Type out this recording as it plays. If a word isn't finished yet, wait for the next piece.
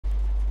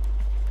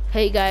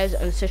Hey guys,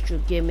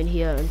 Ancestral Gaming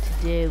here, and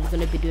today we're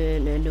gonna be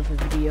doing another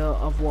video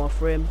of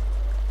Warframe.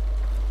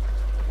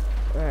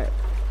 Alright,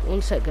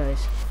 one sec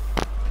guys.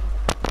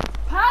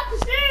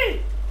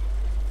 Pakistan!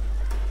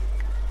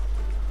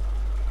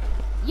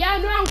 Yeah,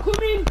 no, I'm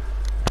coming!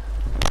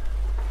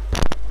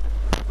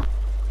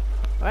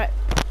 Alright.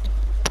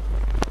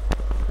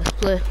 Let's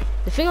play.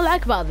 The thing I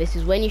like about this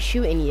is when you're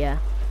shooting, yeah,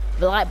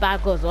 the light bar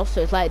goes off,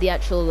 so it's like the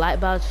actual light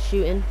bar's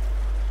shooting.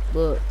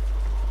 But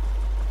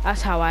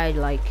that's how I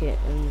like it.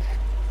 And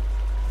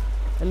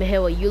let me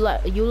hear what you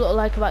look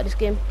like about this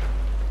game.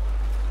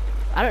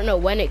 I don't know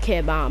when it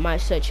came out. I might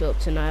search it up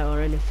tonight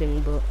or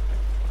anything, but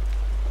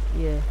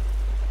yeah.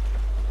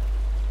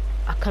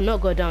 I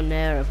cannot go down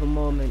there at the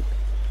moment.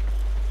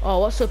 Oh,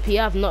 what's up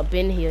here? I've not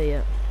been here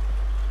yet.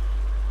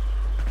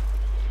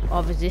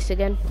 Oh, there's this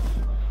again.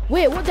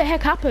 Wait, what the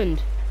heck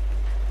happened?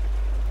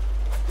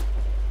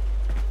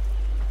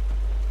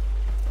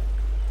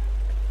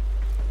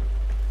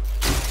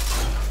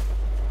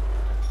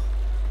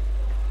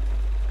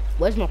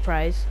 Where's my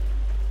prize?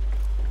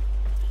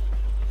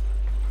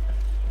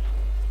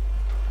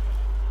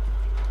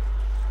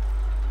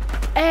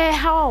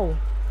 How?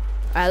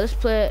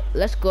 Alright,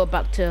 let's go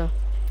back to...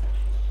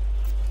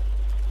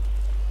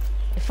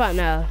 In fact,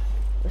 now,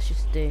 let's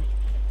just stay.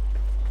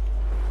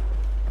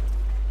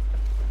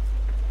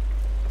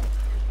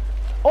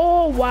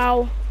 Oh,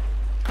 wow.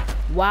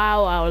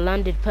 Wow, I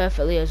landed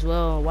perfectly as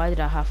well. Why did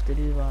I have to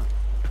do that?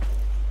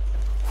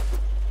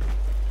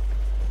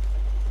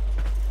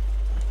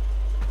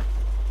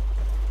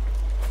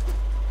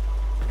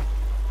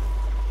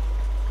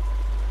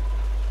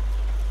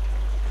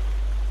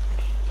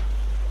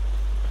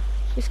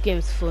 This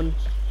game's fun.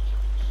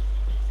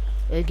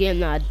 A game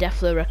that I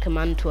definitely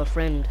recommend to a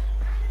friend.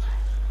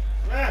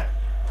 I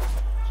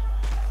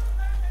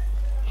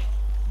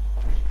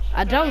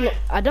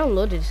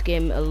downloaded this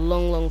game a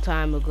long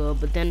time ago,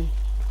 but then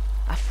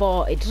I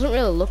thought it doesn't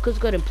really look as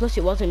good, and plus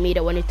it wasn't me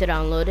that wanted to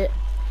download it.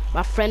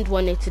 My friend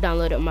wanted to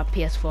download it on my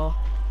PS4.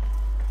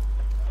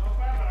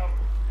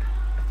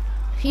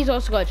 He's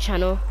also got a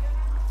channel.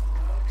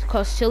 It's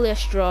called Celia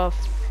Straw.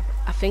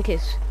 I think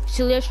it's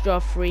Celia Straw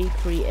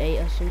 338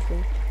 or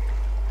something.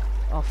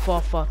 Or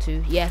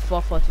 442. Yeah,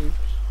 442.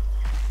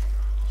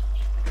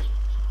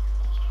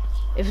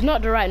 If it's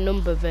not the right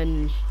number,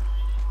 then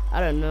I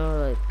don't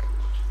know, like.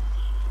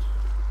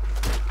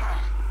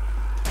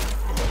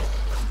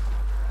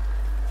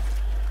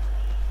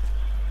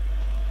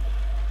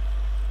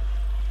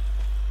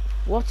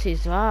 What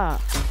is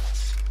that?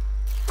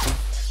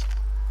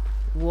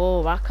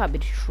 Whoa, that can't be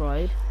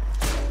destroyed.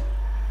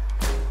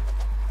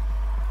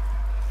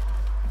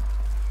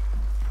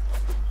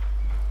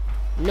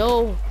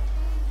 No.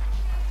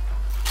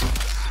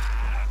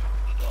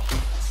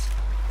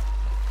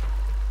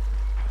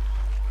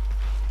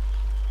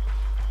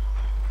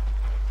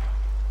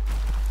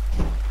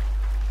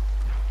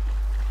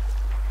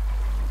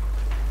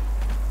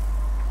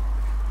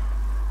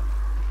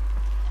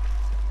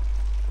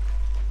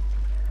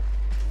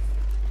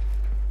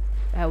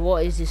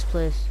 What is this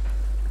place?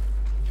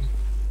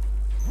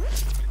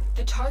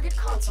 The target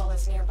console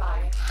is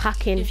nearby.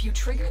 Hacking. If you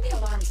trigger the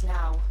alarms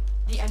now,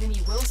 the enemy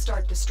will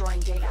start destroying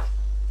data.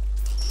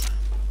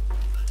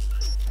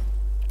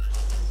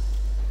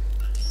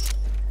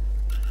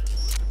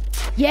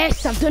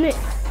 Yes, I've done it.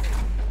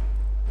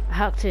 I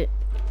hacked it.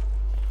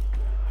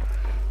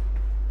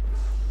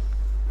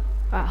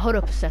 Alright, hold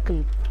up a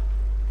second.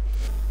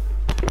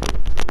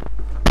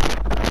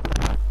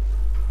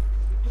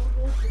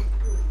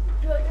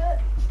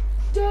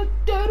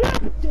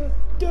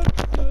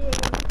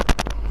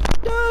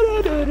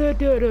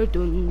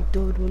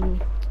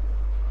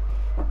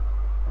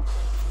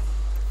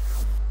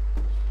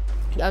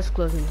 That's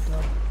closing the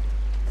door.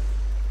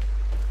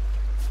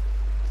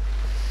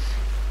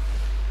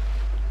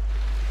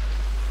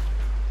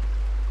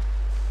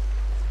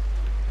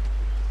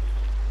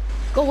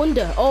 Go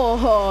under.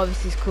 Oh,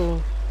 this is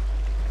cool.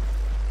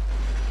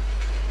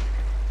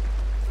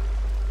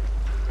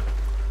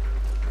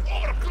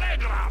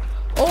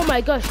 Oh my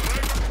gosh.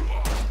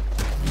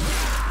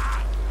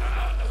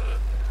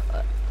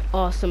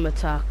 Awesome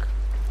attack.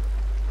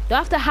 Do I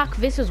have to hack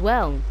this as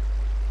well?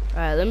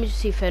 Alright, let me just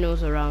see if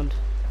anyone's around.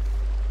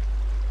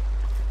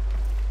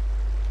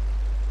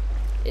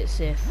 It's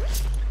safe.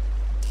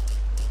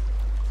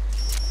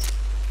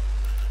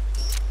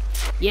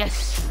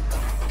 Yes.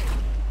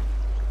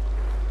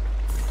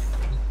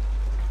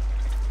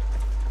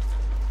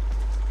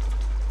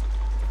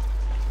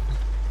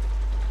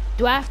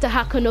 Do I have to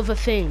hack another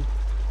thing?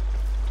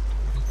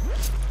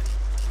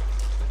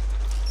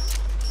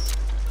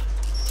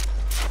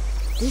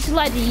 This is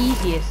like the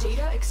easiest.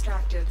 Data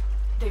extracted.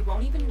 They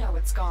won't even know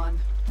it's gone.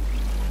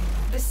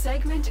 The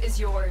segment is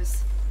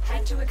yours.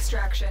 Head to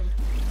extraction.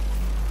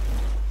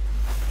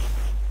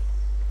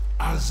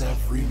 As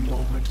every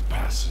moment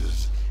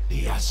passes,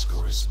 the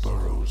Ascaris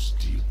burrows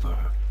deeper,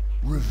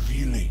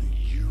 revealing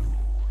you.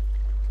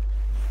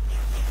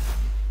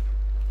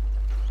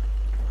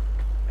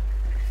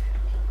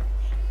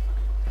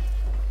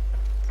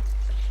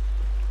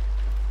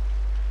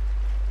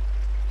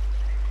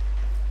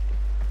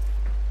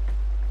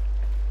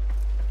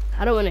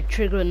 I don't want to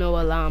trigger no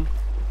alarm.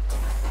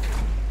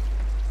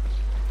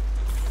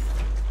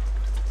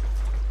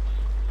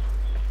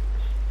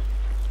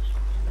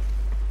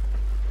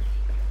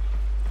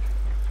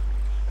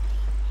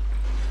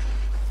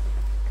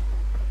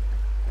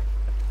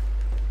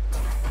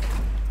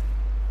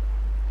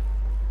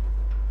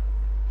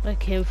 I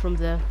came from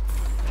there.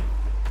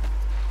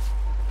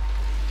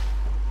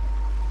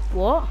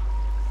 What?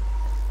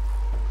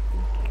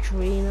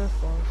 Trina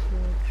phosphor.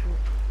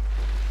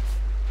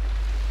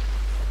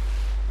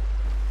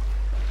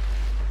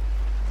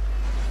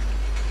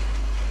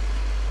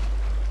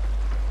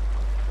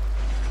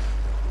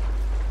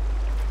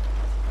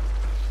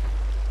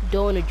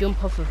 Don't want to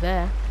jump off of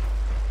there.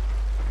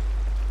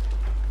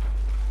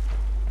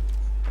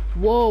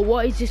 Whoa,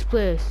 what is this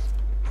place?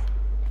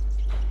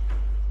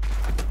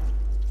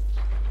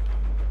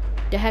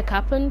 The heck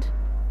happened?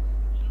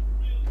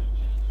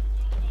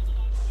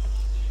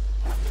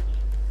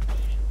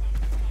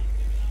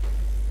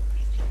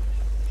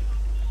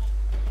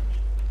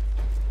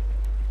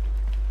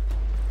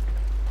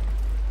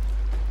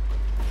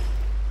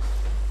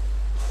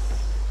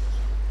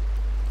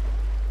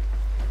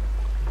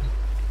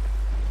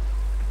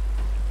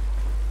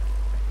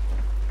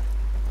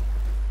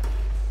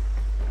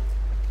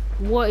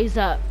 What is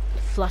that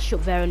flash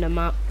up there on the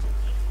map?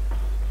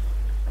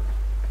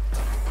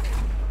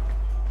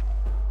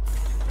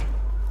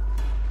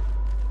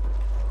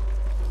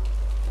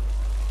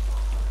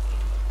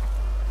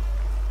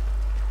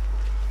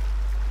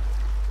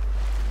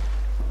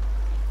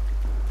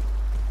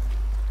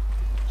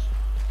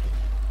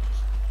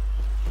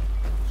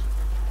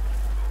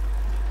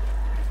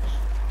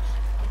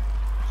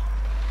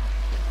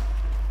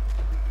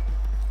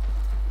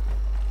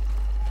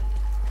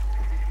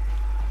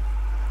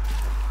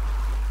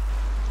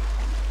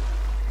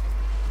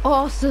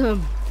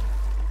 Awesome.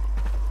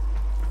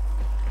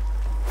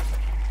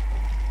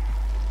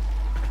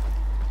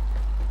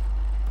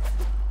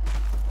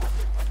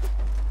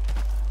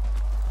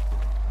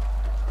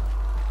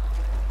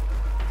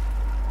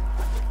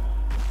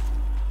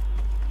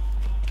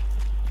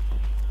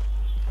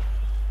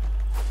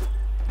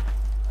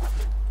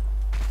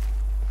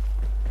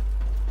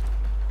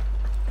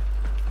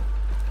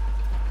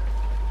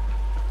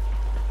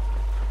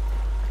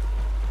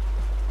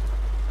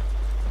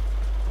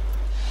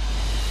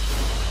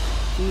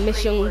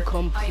 Mission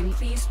complete. I am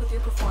pleased with your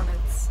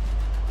performance.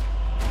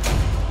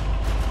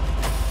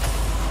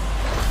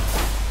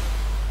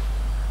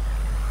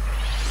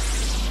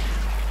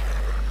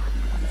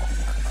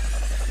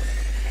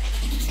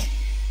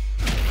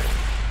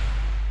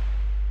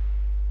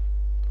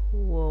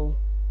 Whoa.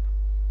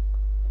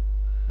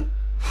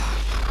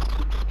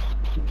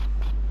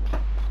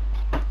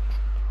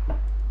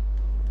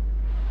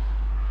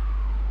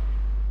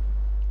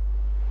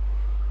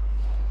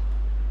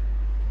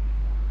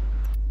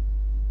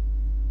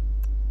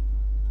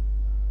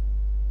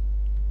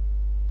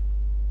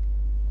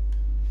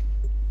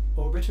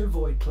 Orbiter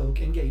Void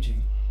Cloak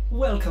engaging.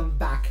 Welcome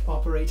back,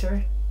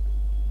 Operator.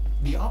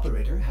 The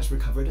Operator has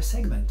recovered a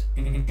segment.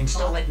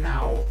 Install it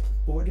now.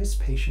 Orders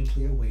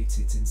patiently awaits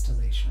its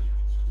installation.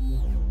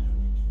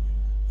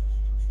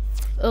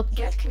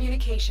 Get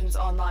communications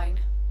online.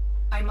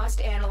 I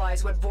must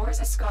analyze what Vors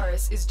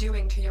Ascaris is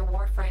doing to your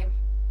Warframe.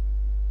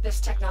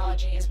 This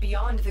technology is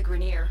beyond the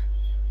Grineer.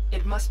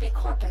 It must be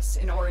Corpus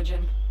in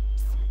origin.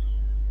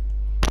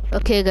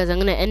 Okay guys, I'm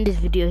gonna end this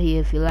video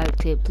here. If you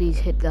liked it, please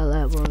hit that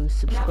like button,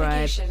 subscribe.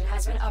 Navigation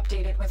has been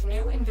updated with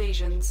new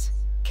invasions.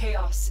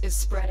 Chaos is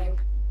spreading.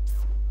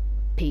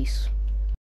 Peace.